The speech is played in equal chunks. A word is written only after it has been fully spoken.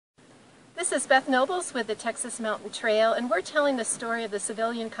This is Beth Nobles with the Texas Mountain Trail, and we're telling the story of the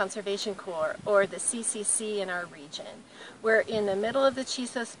Civilian Conservation Corps, or the CCC, in our region. We're in the middle of the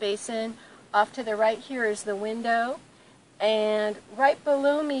Chisos Basin. Off to the right here is the window, and right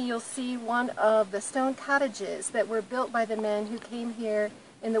below me you'll see one of the stone cottages that were built by the men who came here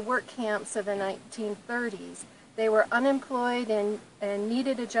in the work camps of the 1930s. They were unemployed and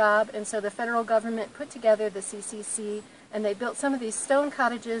needed a job, and so the federal government put together the CCC, and they built some of these stone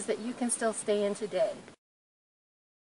cottages that you can still stay in today.